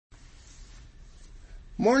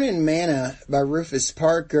Morning Manna by Rufus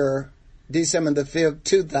Parker, December the 5th,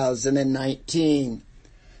 2019.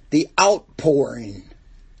 The outpouring.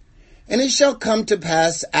 And it shall come to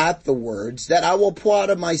pass afterwards that I will pour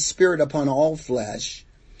out of my spirit upon all flesh,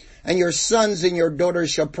 and your sons and your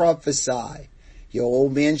daughters shall prophesy. Your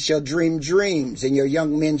old men shall dream dreams, and your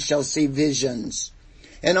young men shall see visions.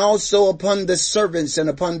 And also upon the servants and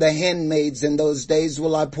upon the handmaids in those days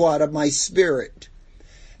will I pour out of my spirit.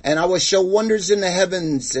 And I will show wonders in the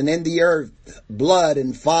heavens and in the earth, blood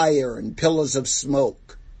and fire and pillars of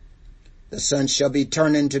smoke. The sun shall be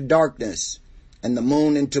turned into darkness, and the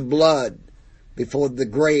moon into blood, before the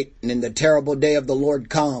great and in the terrible day of the Lord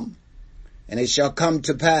come. And it shall come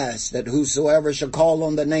to pass that whosoever shall call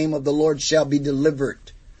on the name of the Lord shall be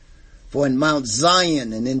delivered. For in Mount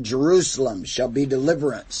Zion and in Jerusalem shall be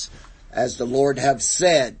deliverance, as the Lord hath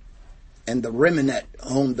said, and the remnant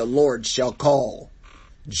whom the Lord shall call.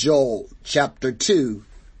 Joel chapter 2,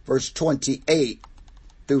 verse 28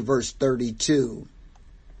 through verse 32.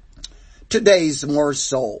 Today's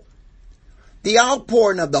morsel. The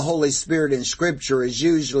outpouring of the Holy Spirit in Scripture is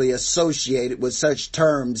usually associated with such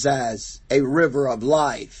terms as a river of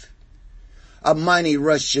life, a mighty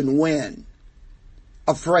rushing wind,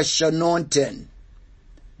 a fresh anointing,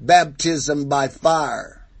 baptism by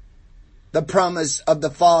fire, the promise of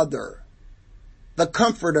the Father, the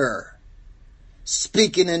Comforter,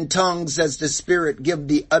 speaking in tongues as the Spirit give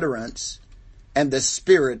the utterance, and the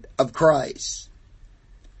Spirit of Christ.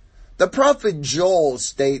 The prophet Joel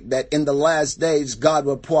state that in the last days God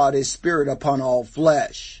will pour out his Spirit upon all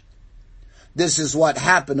flesh. This is what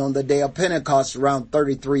happened on the day of Pentecost around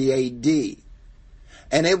 33 AD.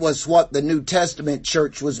 And it was what the New Testament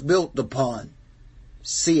church was built upon.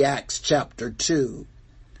 See Acts chapter 2.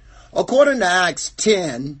 According to Acts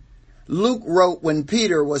 10, Luke wrote when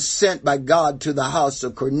Peter was sent by God to the house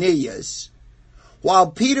of Cornelius,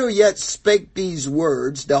 while Peter yet spake these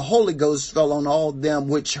words, the Holy Ghost fell on all them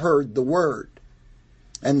which heard the word.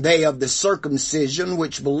 And they of the circumcision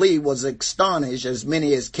which believed was astonished, as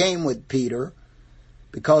many as came with Peter,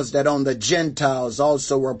 because that on the Gentiles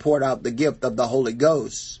also were poured out the gift of the Holy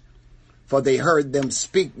Ghost. For they heard them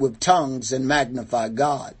speak with tongues and magnify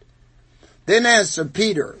God. Then answered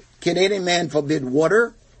Peter, Can any man forbid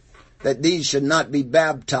water, that these should not be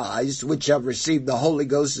baptized, which have received the Holy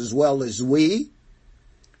Ghost as well as we?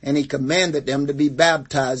 And he commanded them to be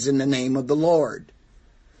baptized in the name of the Lord.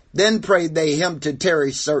 Then prayed they him to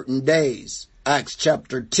tarry certain days. Acts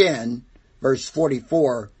chapter 10, verse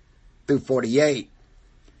 44 through 48.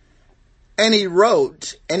 And he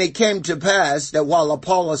wrote, And it came to pass that while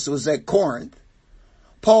Apollos was at Corinth,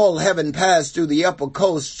 Paul, having passed through the upper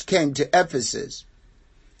coast, came to Ephesus.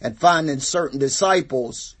 And finding certain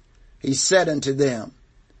disciples, he said unto them,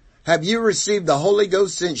 Have you received the Holy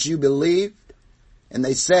Ghost since you believed? And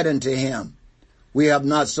they said unto him, We have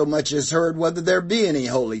not so much as heard whether there be any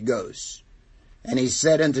Holy Ghost. And he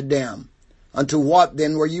said unto them, Unto what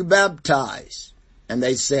then were you baptized? And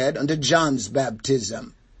they said, Unto John's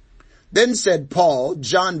baptism. Then said Paul,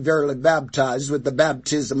 John verily baptized with the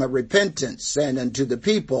baptism of repentance, saying unto the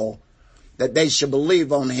people, that they should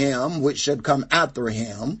believe on him which should come after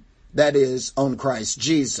him, that is, on Christ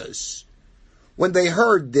Jesus. When they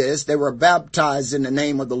heard this, they were baptized in the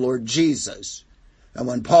name of the Lord Jesus. And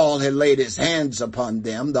when Paul had laid his hands upon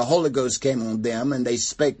them, the Holy Ghost came on them, and they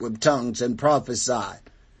spake with tongues and prophesied.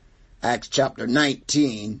 Acts chapter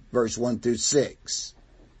 19, verse 1 through 6.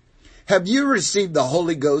 Have you received the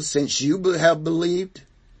Holy Ghost since you have believed?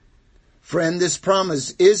 Friend, this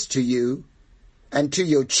promise is to you and to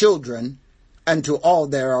your children and to all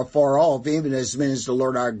that are far off, even as many as the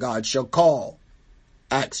Lord our God shall call.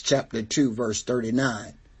 Acts chapter 2, verse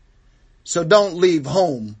 39. So don't leave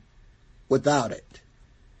home without it.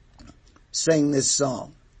 Sing this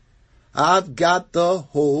song. I've got the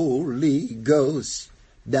Holy Ghost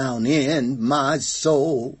down in my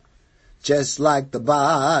soul, just like the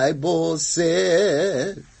Bible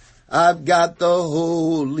said. I've got the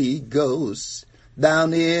Holy Ghost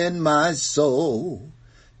down in my soul,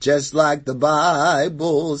 just like the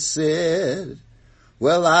Bible said.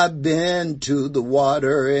 Well, I've been to the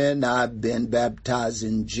water and I've been baptized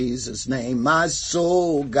in Jesus' name. My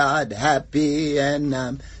soul got happy and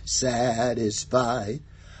I'm satisfied.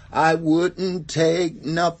 I wouldn't take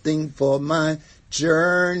nothing for my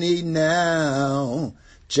journey now.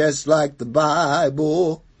 Just like the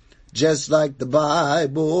Bible, just like the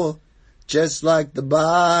Bible, just like the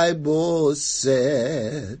Bible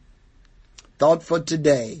said. Thought for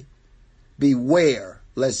today, beware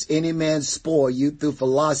lest any man spoil you through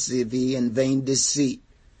philosophy and vain deceit,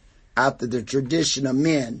 after the tradition of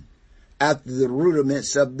men, after the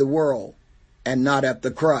rudiments of the world, and not at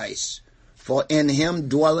the Christ. For in him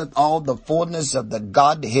dwelleth all the fullness of the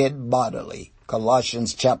Godhead bodily.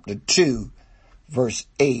 Colossians chapter 2, verse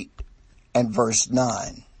 8 and verse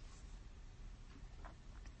 9.